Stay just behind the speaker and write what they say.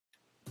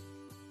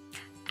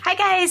Hi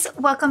guys,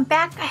 welcome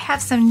back. I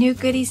have some new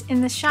goodies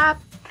in the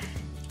shop.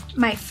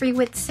 My free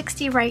with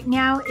 60 right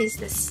now is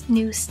this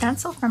new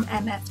stencil from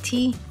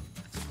MFT.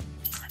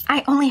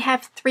 I only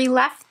have 3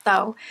 left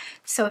though,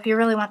 so if you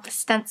really want the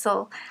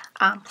stencil,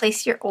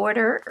 place your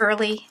order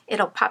early.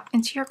 It'll pop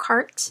into your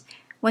cart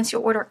once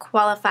your order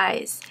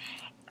qualifies.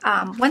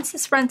 Once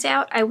this runs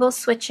out, I will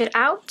switch it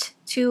out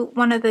to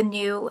one of the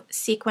new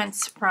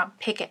sequins from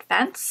Picket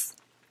fence.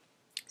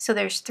 So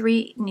there's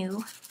 3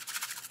 new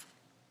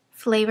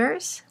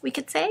flavors, we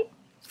could say.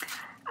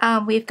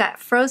 We've got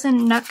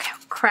frozen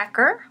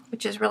nutcracker,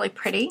 which is really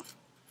pretty.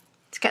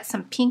 It's got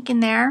some pink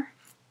in there.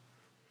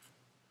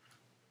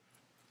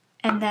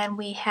 And then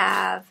we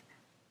have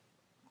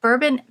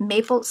bourbon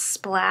maple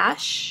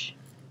splash.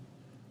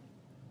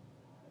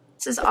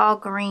 This is all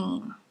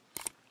green.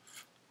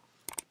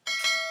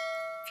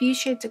 A few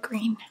shades of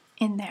green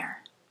in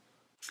there.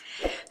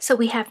 So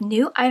we have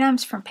new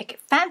items from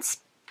Picket fence,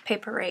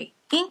 Paperie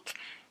ink,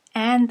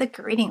 and the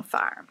Greeting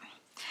Farm.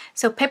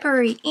 So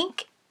Paperie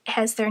ink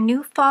has their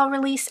new fall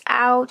release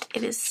out.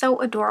 It is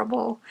so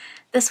adorable.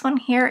 This one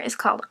here is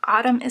called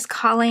Autumn is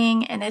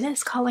Calling, and it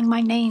is calling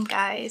my name,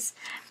 guys.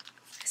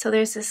 So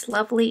there's this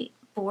lovely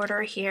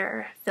border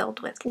here filled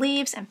with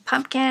leaves and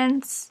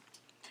pumpkins.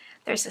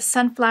 There's a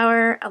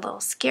sunflower, a little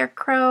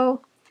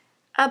scarecrow,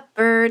 a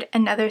bird,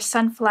 another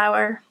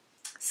sunflower,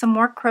 some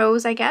more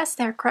crows, I guess.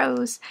 They're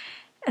crows.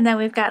 And then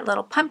we've got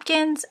little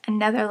pumpkins,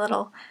 another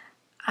little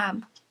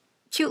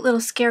cute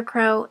little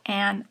scarecrow,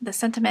 and the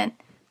sentiment,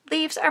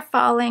 leaves are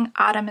falling,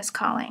 autumn is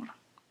calling.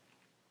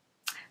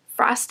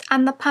 Frost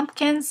on the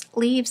pumpkins,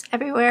 leaves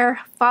everywhere,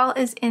 fall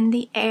is in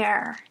the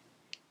air.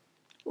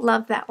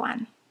 Love that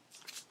one.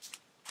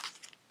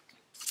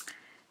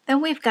 Then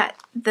we've got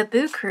the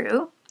Boo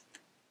Crew,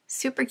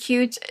 super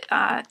cute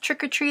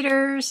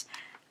trick-or-treaters,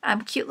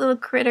 cute little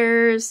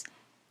critters.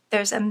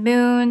 There's a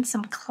moon,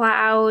 some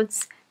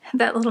clouds.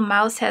 That little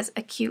mouse has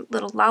a cute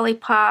little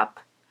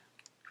lollipop.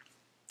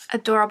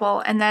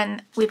 Adorable. And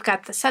then we've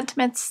got the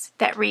sentiments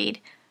that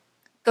read,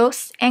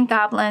 ghosts and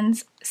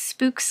goblins,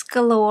 spooks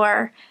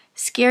galore,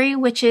 scary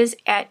witches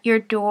at your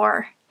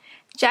door,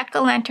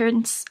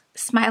 jack-o'-lanterns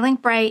smiling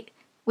bright,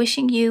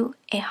 wishing you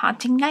a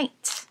haunting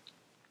night.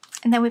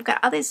 And then we've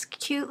got all these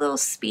cute little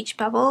speech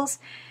bubbles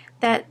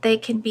that they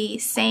can be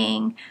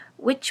saying,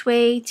 which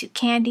way to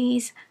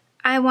candies,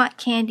 I want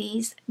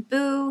candies,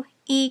 boo,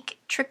 eek,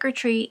 trick or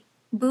treat,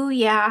 boo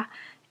yeah,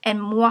 and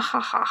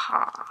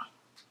mwahahaha.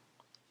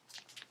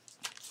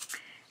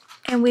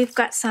 And we've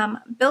got some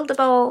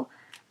buildable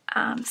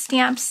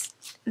stamps.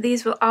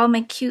 These will all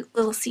make cute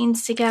little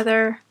scenes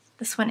together.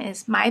 This one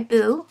is My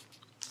Boo.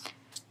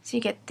 So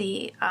you get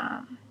the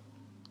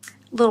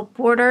little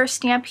border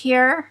stamp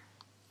here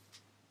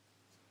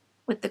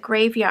with the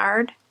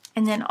graveyard,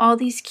 and then all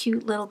these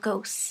cute little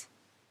ghosts.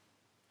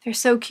 They're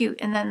so cute.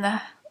 And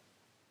then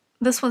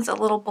this one's a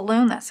little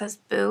balloon that says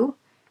Boo.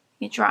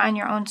 You draw on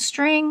your own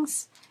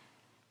strings.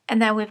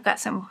 And then we've got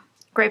some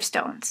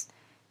gravestones.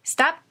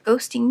 Stop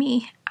ghosting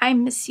me. I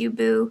miss you,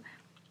 Boo.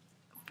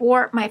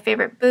 For my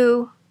favorite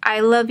Boo, I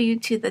love you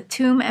to the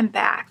tomb and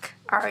back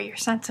are your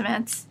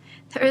sentiments.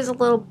 There is a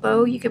little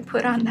bow you can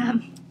put on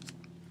them.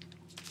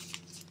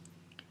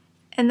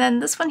 And then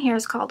this one here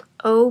is called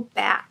Oh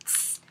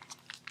Bats.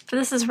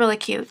 This is really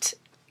cute.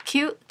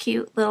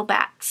 Cute little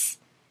bats.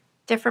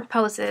 Different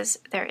poses.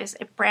 There is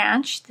a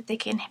branch that they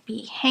can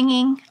be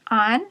hanging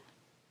on.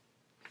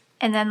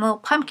 And then little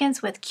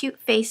pumpkins with cute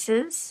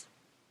faces.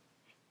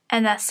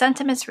 And the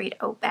sentiments read,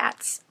 oh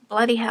bats,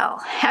 bloody hell,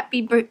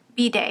 happy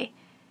B-Day.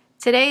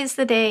 Today is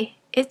the day,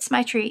 it's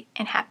my treat,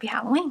 and happy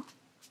Halloween.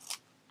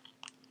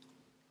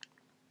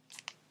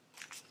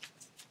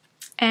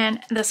 And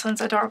this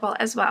one's adorable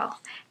as well.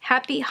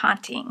 Happy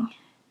haunting.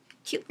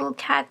 Cute little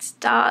cats,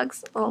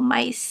 dogs, little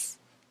mice.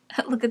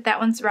 Look at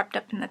that one's wrapped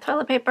up in the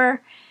toilet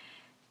paper.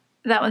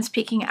 That one's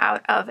peeking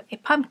out of a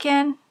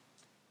pumpkin.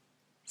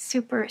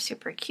 Super,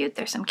 super cute.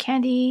 There's some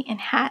candy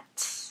and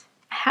hats.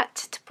 A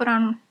hat to put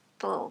on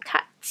the little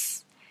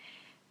cats.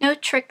 No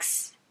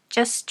tricks,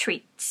 just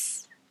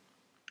treats.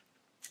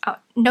 Oh,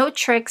 no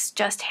tricks,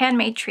 just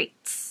handmade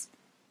treats.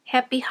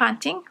 Happy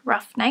haunting,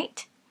 rough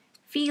night.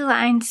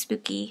 Feline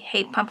spooky,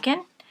 hey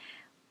pumpkin.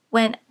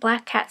 When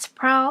black cats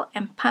prowl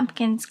and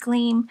pumpkins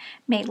gleam,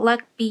 may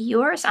luck be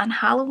yours on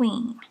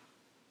Halloween.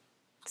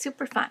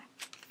 Super fun.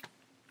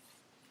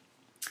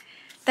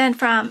 Then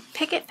from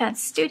Picket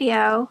Fence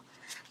Studio,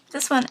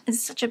 this one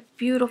is such a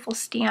beautiful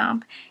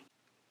stamp.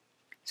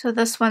 So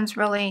this one's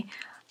really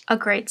a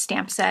great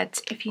stamp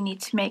set if you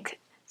need to make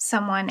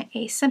someone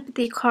a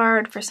sympathy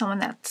card for someone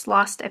that's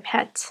lost a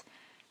pet.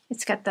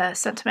 It's got the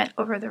sentiment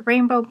over the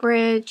rainbow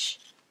bridge.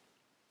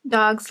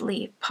 Dogs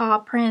leave paw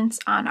prints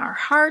on our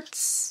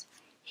hearts.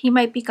 He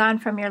might be gone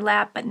from your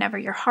lap, but never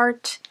your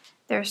heart.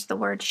 There's the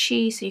word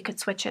she, so you could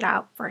switch it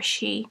out for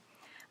she.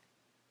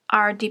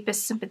 Our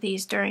deepest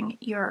sympathies during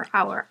your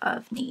hour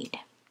of need.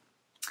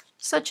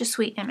 Such a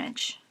sweet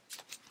image.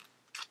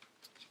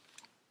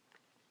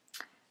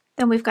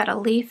 Then we've got a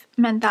leaf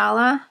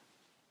mandala,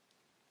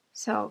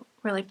 so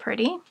really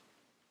pretty.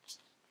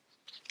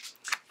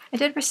 I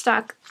did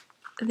restock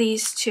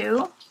these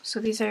two. So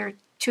these are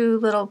two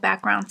little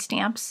background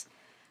stamps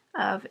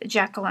of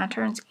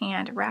jack-o'-lanterns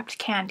and wrapped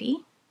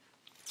candy.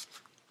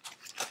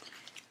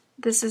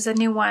 This is a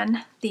new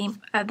one.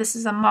 This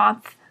is a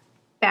moth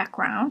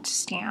background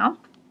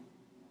stamp.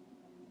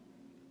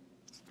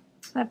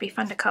 That'd be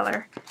fun to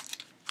color.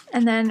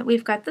 And then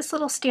we've got this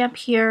little stamp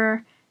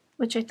here,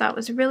 which I thought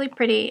was really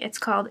pretty. It's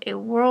called A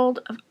World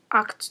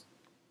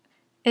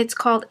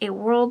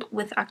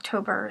with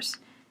Octobers.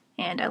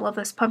 And I love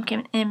this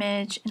pumpkin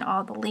image and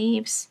all the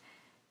leaves.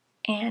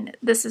 And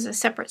this is a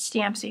separate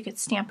stamp, so you could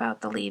stamp out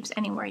the leaves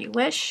anywhere you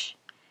wish.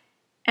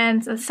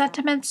 And the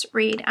sentiments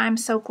read, I'm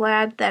so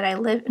glad that I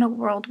live in a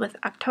world with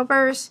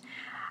Octobers.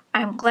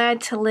 I'm glad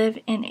to live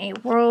in a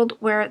world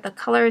where the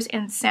colors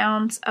and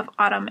sounds of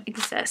autumn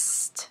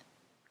exist.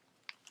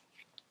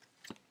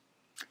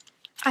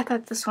 I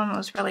thought this one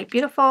was really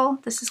beautiful.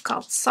 This is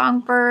called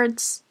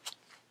Songbirds.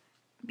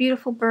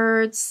 Beautiful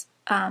birds,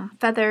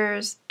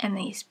 feathers, and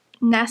these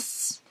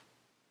nests.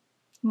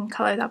 You can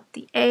color up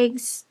the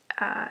eggs,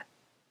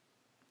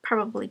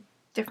 probably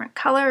different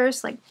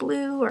colors like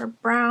blue or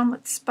brown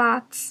with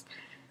spots.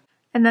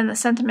 And then the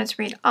sentiments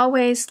read,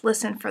 always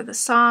listen for the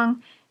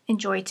song,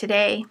 enjoy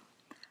today,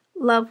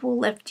 love will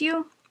lift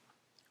you,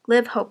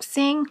 live, hope,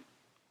 sing,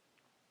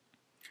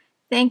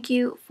 thank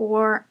you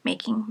for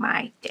making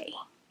my day.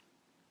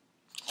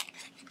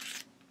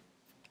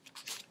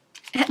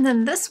 And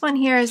then this one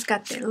here has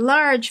got the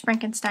large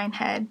Frankenstein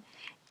head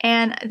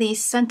and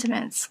these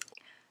sentiments.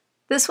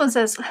 This one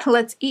says,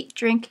 let's eat,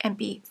 drink, and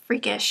be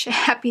freakish.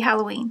 Happy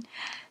Halloween.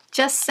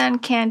 Just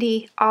send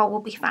candy, all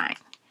will be fine.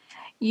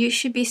 You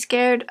should be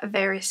scared,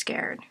 very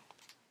scared.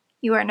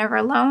 You are never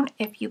alone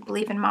if you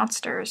believe in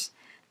monsters.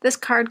 This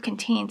card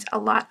contains a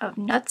lot of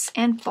nuts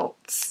and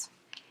bolts.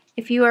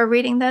 If you are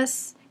reading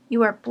this,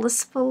 you are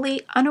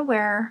blissfully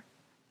unaware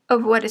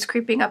of what is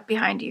creeping up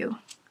behind you.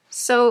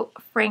 So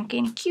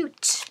franken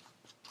cute.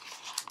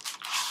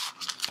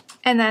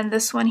 And then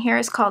this one here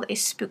is called A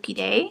Spooky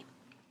Day.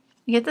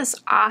 You get this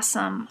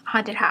awesome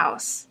haunted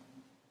house,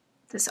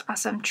 this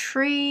awesome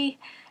tree,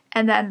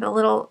 and then the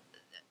little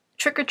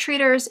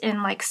trick-or-treaters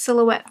in like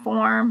silhouette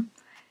form,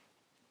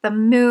 the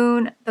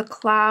moon, the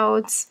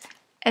clouds,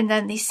 and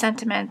then these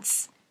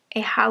sentiments.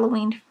 A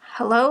Halloween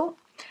hello,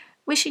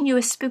 wishing you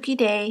a spooky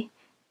day,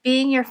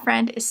 being your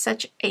friend is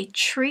such a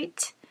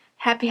treat,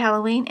 happy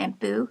Halloween, and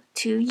boo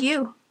to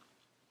you.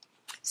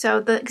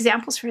 So the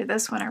examples for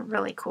this one are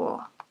really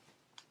cool.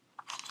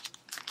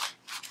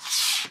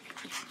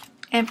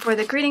 And for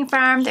the greeting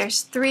farm,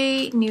 there's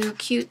 3 new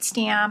cute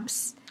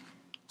stamps.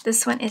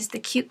 This one is the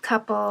cute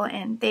couple,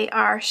 and they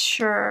are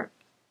surely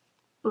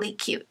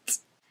cute.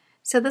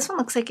 So this one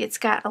looks like it's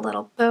got a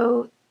little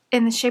bow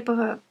in the shape of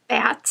a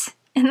bat.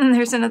 And then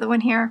there's another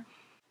one here.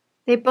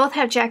 They both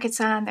have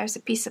jackets on. There's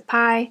a piece of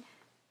pie,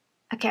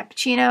 a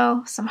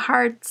cappuccino, some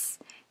hearts.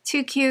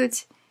 Too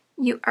cute.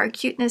 You are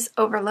cuteness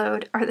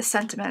overload are the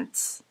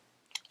sentiments.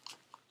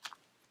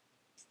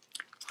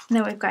 And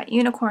then we've got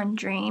unicorn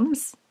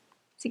dreams.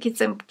 So you get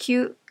some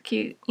cute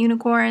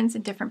unicorns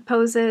in different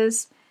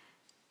poses.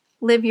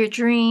 Live your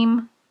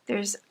dream.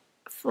 There's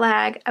a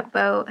flag, a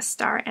bow, a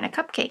star, and a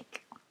cupcake.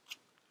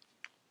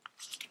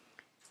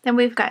 Then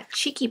we've got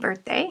cheeky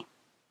birthday.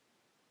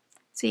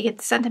 So you get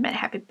the sentiment,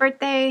 happy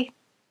birthday,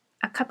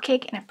 a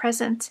cupcake and a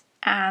present,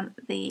 and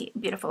the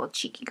beautiful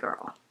cheeky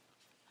girl.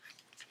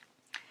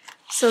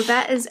 So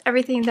that is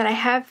everything that I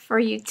have for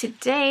you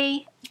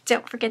today.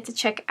 Don't forget to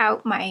check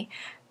out my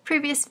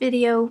previous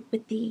video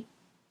with the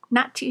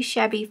Not Too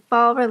Shabby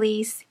Fall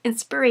Release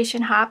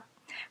Inspiration Hop.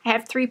 I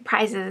have 3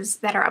 prizes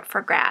that are up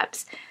for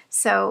grabs.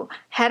 So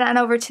head on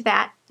over to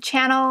that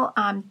channel,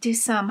 do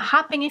some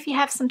hopping if you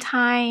have some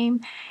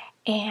time,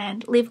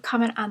 and leave a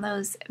comment on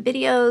those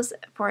videos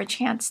for a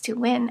chance to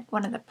win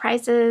one of the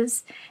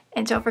prizes.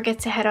 And don't forget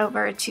to head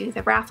over to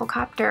the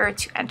Rafflecopter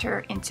to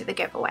enter into the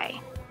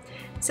giveaway.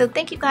 So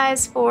thank you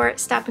guys for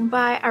stopping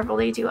by. I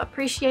really do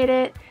appreciate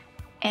it.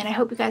 And I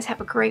hope you guys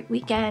have a great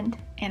weekend,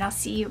 and I'll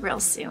see you real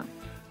soon.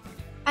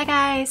 Bye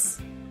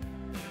guys!